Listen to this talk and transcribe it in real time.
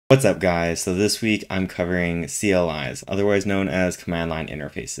What's up guys? So this week I'm covering CLIs, otherwise known as command line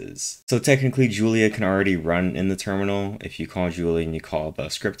interfaces. So technically Julia can already run in the terminal if you call Julia and you call the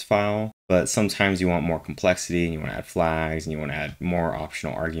script file, but sometimes you want more complexity and you want to add flags and you want to add more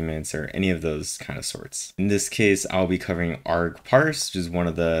optional arguments or any of those kind of sorts. In this case, I'll be covering ArgParse, which is one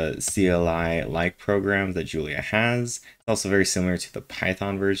of the CLI-like programs that Julia has. It's also very similar to the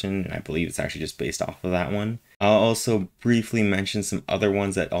Python version, and I believe it's actually just based off of that one. I'll also briefly mention some other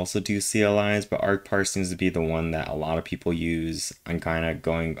ones that also do CLIs, but ArgParse seems to be the one that a lot of people use. I'm kind of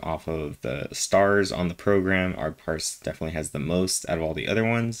going off of the stars on the program. ArgParse definitely has the most out of all the other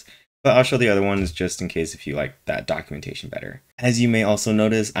ones, but I'll show the other ones just in case if you like that documentation better. As you may also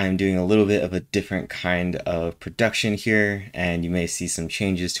notice, I'm doing a little bit of a different kind of production here, and you may see some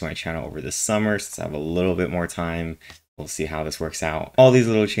changes to my channel over the summer since I have a little bit more time. We'll see how this works out. All these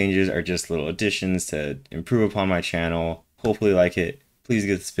little changes are just little additions to improve upon my channel. Hopefully you like it. Please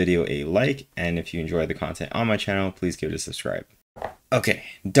give this video a like, and if you enjoy the content on my channel, please give it a subscribe. Okay,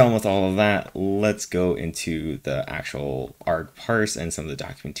 done with all of that. Let's go into the actual ArgParse and some of the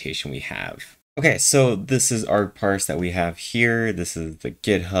documentation we have. Okay, so this is ArgParse that we have here. This is the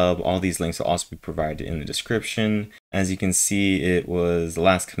GitHub. All these links will also be provided in the description. As you can see, the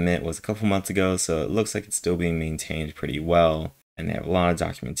last commit was a couple months ago, so it looks like it's still being maintained pretty well. And they have a lot of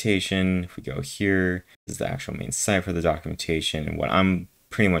documentation. If we go here, this is the actual main site for the documentation and what I'm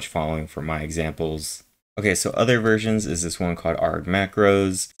pretty much following for my examples. Okay, so other versions is this one called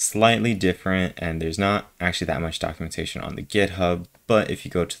ArgMacros, slightly different, and there's not actually that much documentation on the GitHub, but if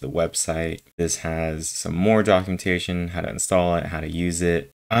you go to the website, this has some more documentation, how to install it, how to use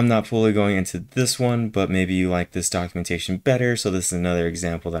it. I'm not fully going into this one, but maybe you like this documentation better, so this is another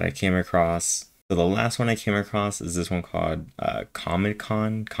example that I came across. So the last one I came across is this one called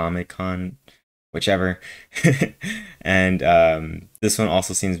Comonicon, whichever. And this one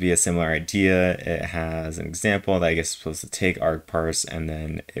also seems to be a similar idea. It has an example that I guess is supposed to take ArgParse and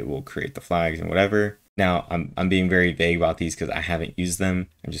then it will create the flags and whatever. Now I'm being very vague about these because I haven't used them.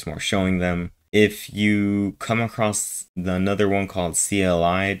 I'm just more showing them. If you come across another one called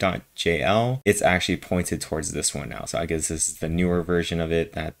CLI.jl, it's actually pointed towards this one now. So I guess this is the newer version of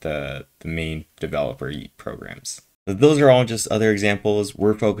it that the main developer programs. So those are all just other examples.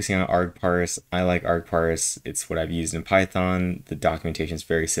 We're focusing on ArgParse. I like ArgParse. It's what I've used in Python. The documentation is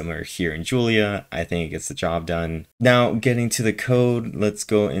very similar here in Julia. I think it gets the job done. Now, getting to the code, let's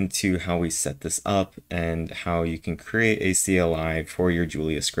go into how we set this up and how you can create a CLI for your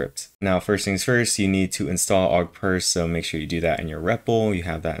Julia script. Now, first things first, you need to install ArgParse, so make sure you do that in your Repo. You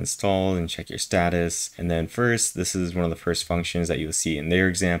have that installed and check your status. And then first, this is one of the first functions that you'll see in their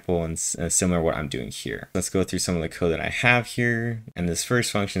example and similar to what I'm doing here. Let's go through some of the code that I have here, and this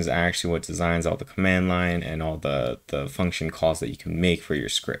first function is actually what designs all the command line and all the function calls that you can make for your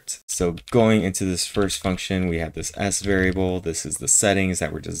script. So going into this first function, we have this S variable. This is the settings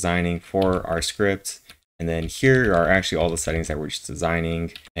that we're designing for our script. And then here are actually all the settings that we're just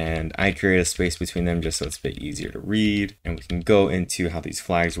designing, and I create a space between them just so it's a bit easier to read. And we can go into how these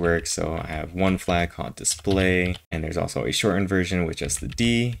flags work. So I have one flag called display, and there's also a shortened version with just the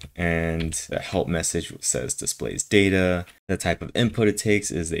D, and the help message says displays data. The type of input it takes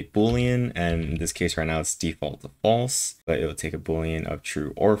is a Boolean, and in this case right now it's default to false, but it will take a Boolean of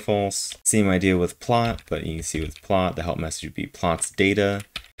true or false. Same idea with plot, but you can see with plot, the help message would be plots data.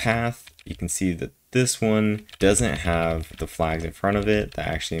 Path, you can see that this one doesn't have the flags in front of it. That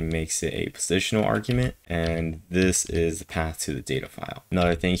actually makes it a positional argument, and this is the path to the data file.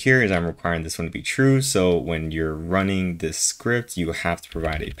 Another thing here is I'm requiring this one to be true, so when you're running this script, you have to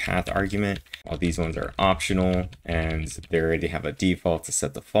provide a path argument. All these ones are optional, and they already have a default to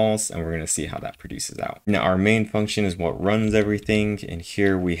set to false, and we're going to see how that produces out. Now our main function is what runs everything, and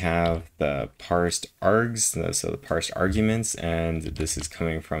here we have the parsed args, so the parsed arguments, and this is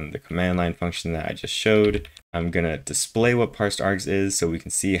coming from the command line function that I just showed. I'm gonna display what parsed args is so we can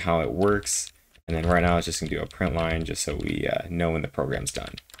see how it works, and then right now it's just gonna do a print line just so we know when the program's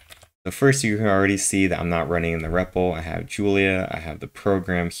done. So first, you can already see that I'm not running in the REPL. I have Julia, I have the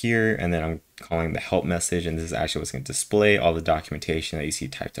program here, and then I'm calling the help message, and this is actually what's going to display all the documentation that you see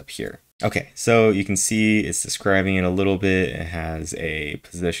typed up here. Okay, so you can see it's describing it a little bit. It has a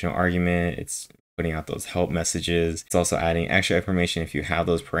positional argument. It's putting out those help messages. It's also adding extra information if you have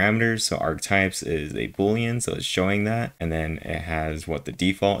those parameters. So argtypes is a Boolean, so it's showing that. And then it has what the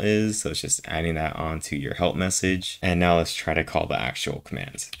default is. So it's just adding that onto your help message. And now let's try to call the actual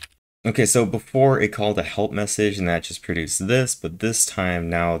commands. Okay, so before it called a help message and that just produced this, but this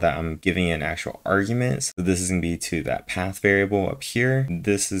time now that I'm giving it an actual argument, so this is going to be to that path variable up here,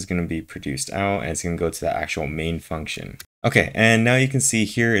 this is going to be produced out and it's going to go to the actual main function. Okay, and now you can see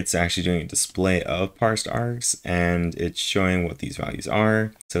here it's actually doing a display of parsed args, and it's showing what these values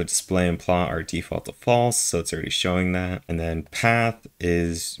are. So display and plot are default to false, so it's already showing that. And then path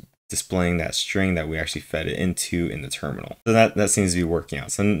is displaying that string that we actually fed it into in the terminal. So that seems to be working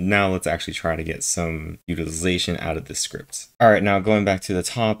out. So now let's actually try to get some utilization out of this script. All right, now going back to the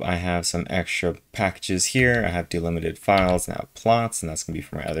top, I have some extra packages here. I have delimited files and I have plots, and that's gonna be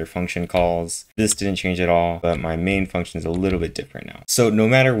for my other function calls. This didn't change at all, but my main function is a little bit different now. So no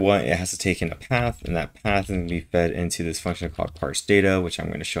matter what, it has to take in a path, and that path is gonna be fed into this function called parse data, which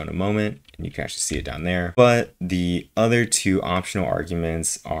I'm gonna show in a moment, and you can actually see it down there. But the other two optional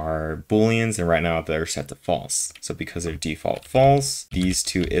arguments are booleans, and right now they're set to false. So because they're default false, these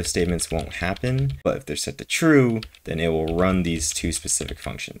two if statements won't happen, but if they're set to true, then it will run these two specific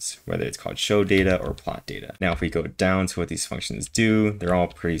functions, whether it's called show data or plot data. Now, if we go down to what these functions do, they're all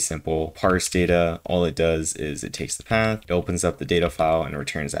pretty simple. Parse data, all it does is it takes the path, it opens up the data file, and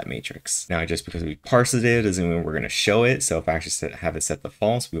returns that matrix. Now, just because we parse the data doesn't mean we're going to show it. So if I actually have it set to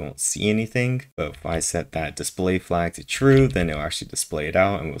false, we won't see anything. But if I set that display flag to true, then it'll actually display it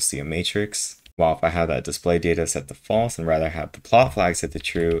out and we'll see a matrix. While if I have that display data set to false and rather have the plot flag set to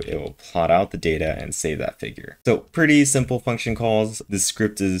true, it will plot out the data and save that figure. So pretty simple function calls. This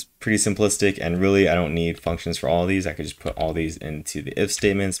script is pretty simplistic, and really I don't need functions for all of these. I could just put all these into the if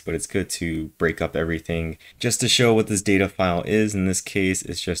statements, but it's good to break up everything just to show what this data file is. In this case,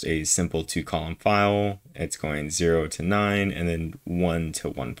 it's just a simple 2-column file. It's going 0 to 9 and then 1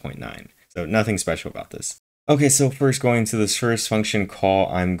 to 1.9. So nothing special about this. Okay, so first going to this first function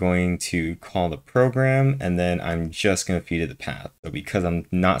call, I'm going to call the program, and then I'm just going to feed it the path. So because I'm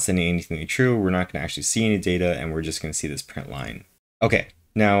not sending anything true, we're not going to actually see any data, and we're just going to see this print line. Okay,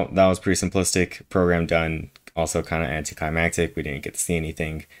 now that was pretty simplistic. Program done. Also kind of anticlimactic. We didn't get to see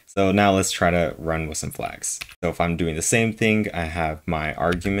anything. So now let's try to run with some flags. So if I'm doing the same thing, I have my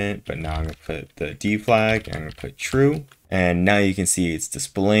argument, but now I'm going to put the D flag, and I'm going to put true. And now you can see it's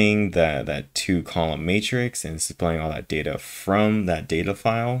displaying that 2-column matrix, and it's displaying all that data from that data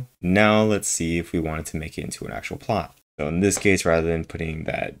file. Now let's see if we wanted to make it into an actual plot. So in this case, rather than putting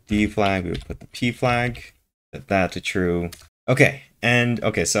that D flag, we would put the P flag, set that to true. Okay,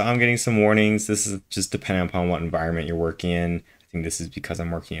 so I'm getting some warnings. This is just depending upon what environment you're working in. I think this is because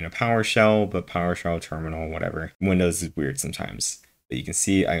I'm working in a PowerShell, but PowerShell, terminal, whatever. Windows is weird sometimes. But you can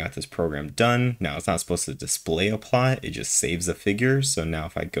see I got this program done. Now it's not supposed to display a plot, it just saves a figure. So now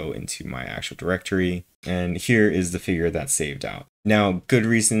if I go into my actual directory, and here is the figure that's saved out. Now, good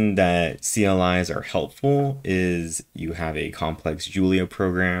reason that CLIs are helpful is you have a complex Julia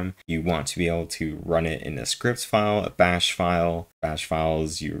program. You want to be able to run it in a scripts file, a bash file. Bash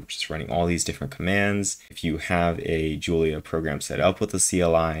files, you're just running all these different commands. If you have a Julia program set up with a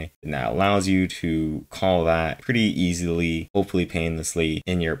CLI, then that allows you to call that pretty easily, hopefully painlessly,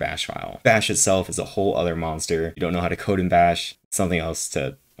 in your bash file. Bash itself is a whole other monster. You don't know how to code in bash, something else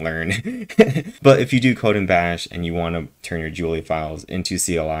to learn. But if you do code in bash and you want to turn your Julia files into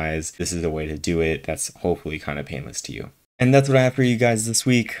CLIs, this is the way to do it. That's hopefully kind of painless to you. And that's what I have for you guys this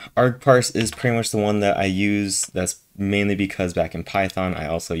week. ArgParse is pretty much the one that I use. That's mainly because back in Python, I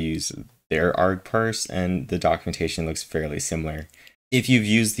also use their ArgParse, and the documentation looks fairly similar. If you've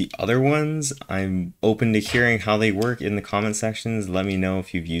used the other ones, I'm open to hearing how they work in the comment sections. Let me know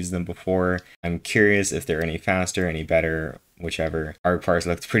if you've used them before. I'm curious if they're any faster, any better, whichever. ArgParse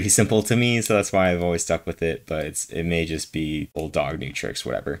looks pretty simple to me, so that's why I've always stuck with it, but it may just be old dog, new tricks,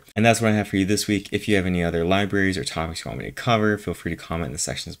 whatever. And that's what I have for you this week. If you have any other libraries or topics you want me to cover, feel free to comment in the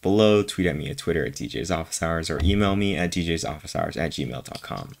sections below, tweet at me at Twitter at djsofficehours, or email me at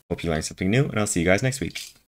djsofficehours@gmail.com. Hope you learned something new, and I'll see you guys next week.